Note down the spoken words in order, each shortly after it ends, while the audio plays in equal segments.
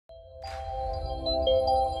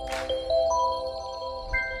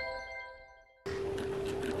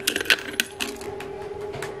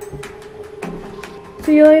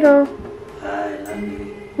See you later. Bye,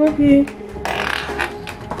 love you. Love you.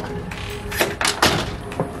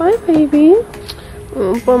 Bye, baby.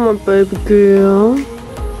 Oh, bye, my baby girl.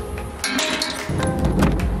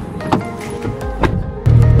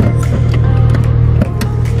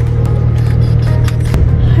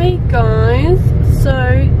 Hey guys,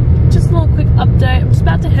 so just a little quick update. I'm just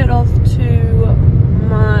about to head off to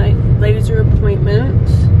my laser appointment.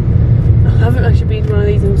 I haven't actually been to one of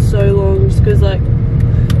these in so long, just because like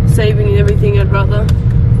saving and everything, I'd rather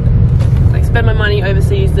like spend my money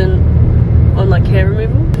overseas than on like hair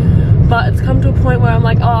removal. But it's come to a point where I'm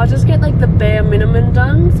like, oh, I'll just get like the bare minimum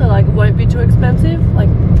done, so like it won't be too expensive, like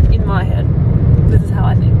in my head. This is how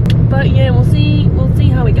I think. But yeah, we'll see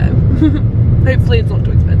how we go. Hopefully it's not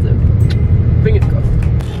too expensive. Fingers crossed.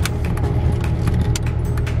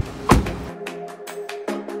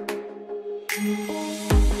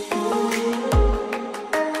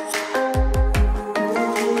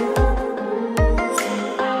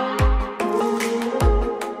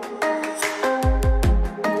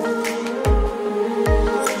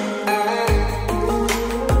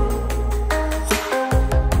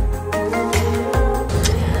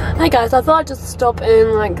 Hey guys, I thought I'd just stop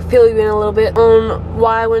and like fill you in a little bit on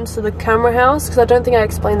why I went to the camera house, because I don't think I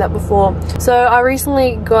explained that before. So I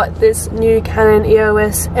recently got this new Canon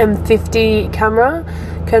EOS M50 camera,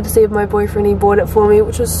 courtesy of my boyfriend. He bought it for me,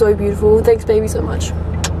 which was so beautiful. Thanks baby so much.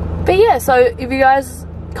 But yeah, so if you guys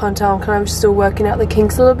can't tell, I'm kind of still working out the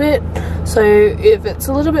kinks a little bit. So if it's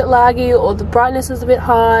a little bit laggy or the brightness is a bit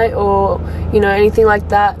high or you know anything like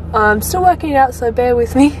that, I'm still working it out, so bear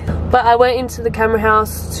with me. But I went into the camera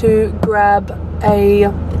house to grab a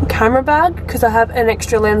camera bag because I have an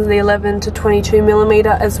extra lens, the 11 to 22mm,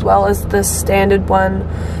 as well as the standard one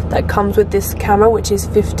that comes with this camera, which is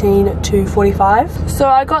 15 to 45. So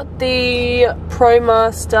I got the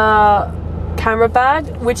ProMaster camera bag,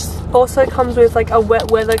 which also comes with like a wet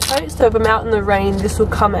weather coat, so if I'm out in the rain this will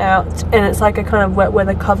come out, and it's like a kind of wet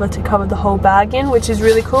weather cover to cover the whole bag in, which is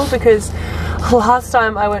really cool because last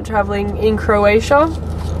time I went traveling in Croatia,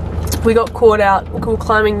 we got caught out. We were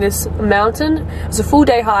climbing this mountain. It was a full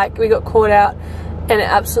day hike. We got caught out and it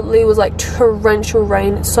absolutely was like torrential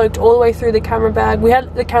rain. It soaked all the way through the camera bag. We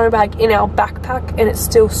had the camera bag in our backpack and it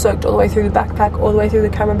still soaked all the way through the backpack, all the way through the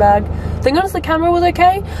camera bag. Thank goodness the camera was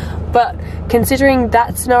okay, but considering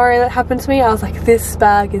that scenario that happened to me, I was like, this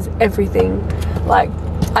bag is everything. Like,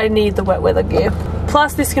 I need the wet weather gear.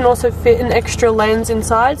 Plus this can also fit an extra lens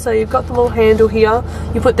inside, so you've got the little handle here.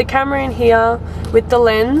 You put the camera in here with the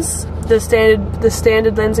lens, the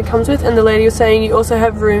standard lens it comes with, and the lady was saying you also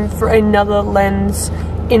have room for another lens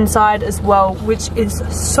inside as well, which is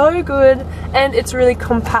so good, and it's really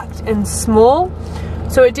compact and small.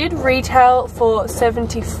 So it did retail for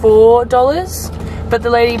 $74, but the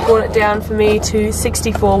lady brought it down for me to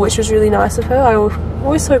 $64, which was really nice of her. I'm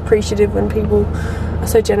always so appreciative when people are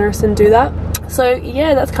so generous and do that. So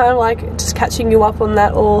yeah, that's kind of like just catching you up on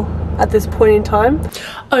that all at this point in time.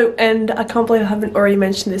 Oh, and I can't believe I haven't already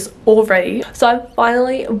mentioned this already. So I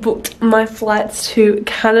finally booked my flights to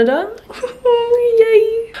Canada.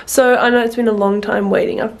 Yay! So I know it's been a long time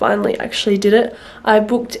waiting. I finally actually did it. I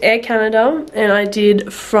booked Air Canada and I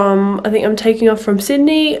did from, I think I'm taking off from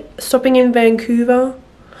Sydney, stopping in Vancouver.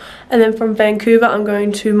 And then from Vancouver, I'm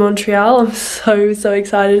going to Montreal. I'm so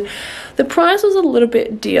excited. The price was a little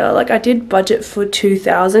bit dear. Like I did budget for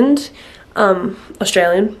 2,000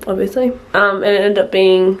 Australian, obviously. And it ended up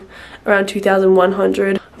being around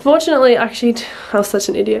 2,100. Unfortunately, actually, I was such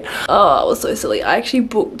an idiot. Oh, I was so silly. I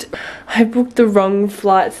booked the wrong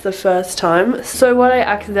flights the first time. So what I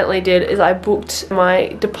accidentally did is I booked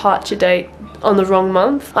my departure date on the wrong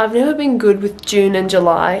month. I've never been good with June and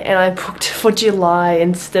July, and I booked for July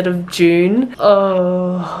instead of June.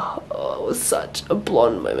 Oh, it was such a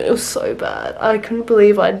blonde moment. It was so bad. I couldn't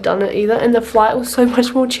believe I'd done it either, and the flight was so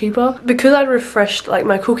much more cheaper because I'd refreshed like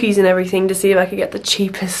my cookies and everything to see if I could get the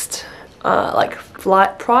cheapest like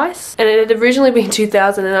flight price, and it had originally been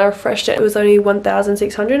 2,000 and I refreshed it. It was only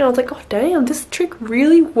 1,600 and I was like, oh damn, this trick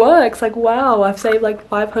really works. Like wow, I've saved like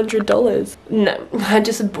 $500. No, I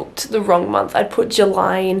just booked the wrong month. I'd put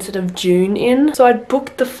July instead of June in. So I'd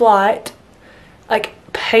booked the flight, like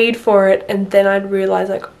paid for it, and then I'd realize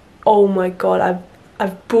like, oh my god,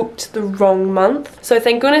 I've booked the wrong month. So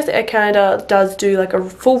thank goodness Air Canada does do like a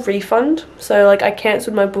full refund. So like I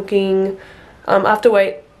cancelled my booking. I have to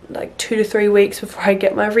wait like 2 to 3 weeks before I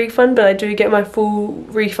get my refund, but I do get my full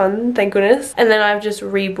refund, thank goodness. And then I've just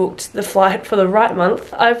rebooked the flight for the right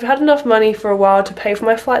month. I've had enough money for a while to pay for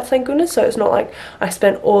my flights, thank goodness, so it's not like I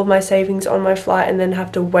spent all of my savings on my flight and then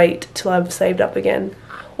have to wait till I've saved up again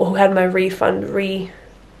or had my refund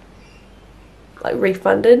like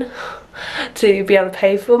refunded to be able to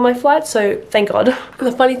pay for my flight, so thank God. And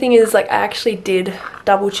the funny thing is, like, I actually did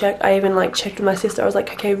double check. I even like checked with my sister. I was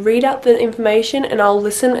like, okay, read out the information and I'll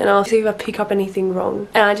listen and I'll see if I pick up anything wrong.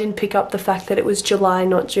 And I didn't pick up the fact that it was July,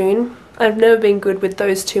 not June. I've never been good with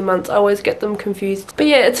those 2 months. I always get them confused. But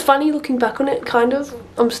yeah, it's funny looking back on it, kind of.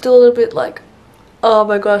 I'm still a little bit like, oh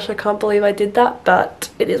my gosh, I can't believe I did that,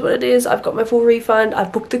 but it is what it is. I've got my full refund.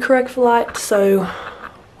 I've booked the correct flight, so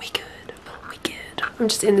we good. I'm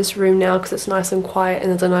just in this room now because it's nice and quiet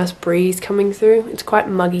and there's a nice breeze coming through. It's quite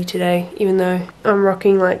muggy today, even though I'm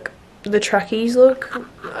rocking like the trackies look.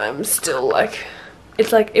 I'm still like,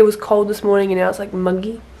 it's like it was cold this morning and now it's like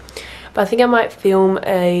muggy. But I think I might film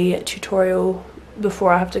a tutorial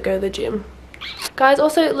before I have to go to the gym. Guys,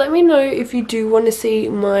 also let me know if you do want to see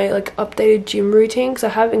my like updated gym routine, because I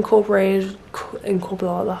have incorporated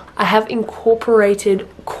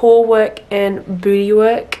core work and booty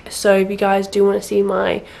work. So if you guys do want to see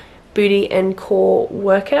my booty and core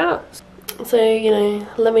workouts, so you know,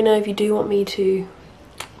 let me know if you do want me to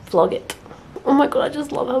vlog it. Oh my god, I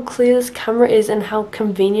just love how clear this camera is and how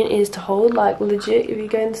convenient it is to hold. Like legit, if you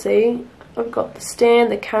go and see, I've got the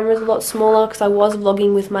stand, the camera's a lot smaller because I was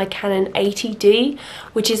vlogging with my Canon 80D,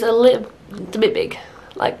 which is it's a bit big,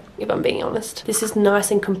 like, if I'm being honest. This is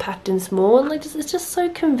nice and compact and small, and like it's just so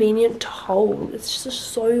convenient to hold. It's just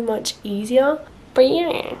so much easier. But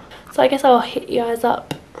yeah, so I guess I'll hit you guys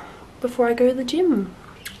up before I go to the gym.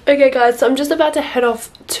 Okay guys, so I'm just about to head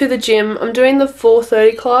off to the gym. I'm doing the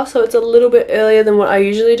 4:30 class, so it's a little bit earlier than what I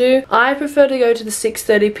usually do. I prefer to go to the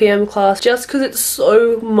 6:30 p.m. class just because it's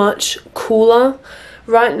so much cooler.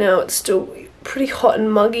 Right now it's still pretty hot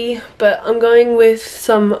and muggy, but I'm going with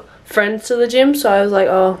some friends to the gym, so I was like,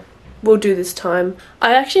 oh, we'll do this time.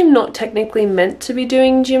 I actually am not technically meant to be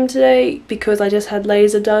doing gym today because I just had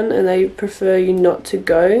laser done and they prefer you not to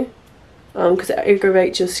go. Because it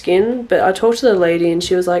aggravates your skin. But I talked to the lady and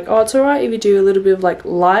she was like, oh, it's alright if you do a little bit of like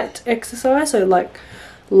light exercise, so like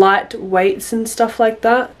light weights and stuff like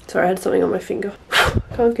that. Sorry, I had something on my finger.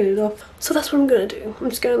 Can't get it off. So that's what I'm gonna do. I'm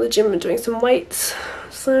just going to the gym and doing some weights.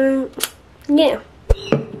 So yeah.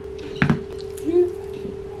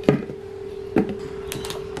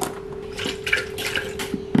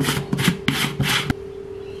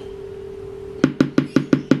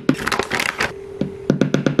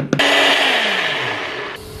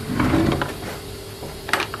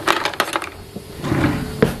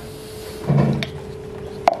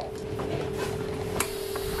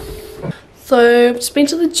 So I've just been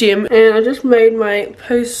to the gym and I just made my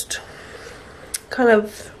post kind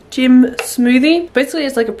of gym smoothie. Basically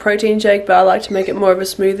it's like a protein shake, but I like to make it more of a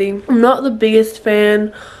smoothie. I'm not the biggest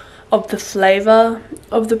fan of the flavour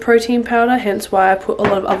of the protein powder, hence why I put a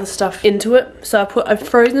lot of other stuff into it. So I put a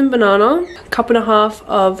frozen banana, a cup and a half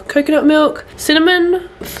of coconut milk, cinnamon,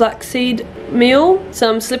 flaxseed meal,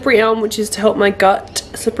 some slippery elm, which is to help my gut.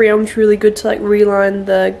 Slippery elm's really good to like realign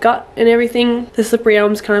the gut and everything. The slippery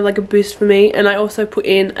elm's kind of like a boost for me. And I also put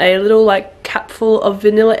in a little like capful of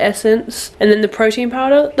vanilla essence, and then the protein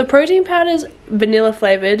powder. The protein powder's vanilla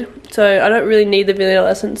flavoured, so I don't really need the vanilla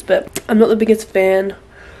essence, but I'm not the biggest fan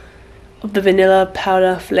of the vanilla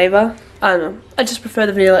powder flavour. I don't know, I just prefer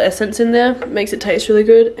the vanilla essence in there. It makes it taste really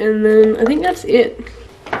good. And then I think that's it.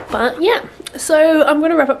 But yeah, so I'm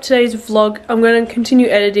going to wrap up today's vlog. I'm going to continue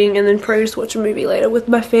editing and then probably just watch a movie later with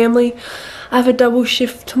my family. I have a double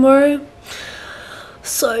shift tomorrow,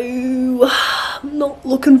 so I'm not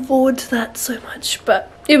looking forward to that so much,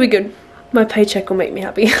 but it'll be good. My paycheck will make me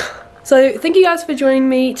happy. So thank you guys for joining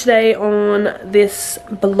me today on this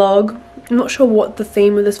vlog. I'm not sure what the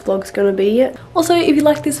theme of this vlog is going to be yet. Also, if you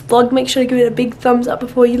like this vlog, make sure to give it a big thumbs up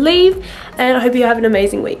before you leave. And I hope you have an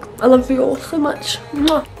amazing week. I love you all so much.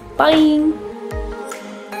 Mwah. Bye.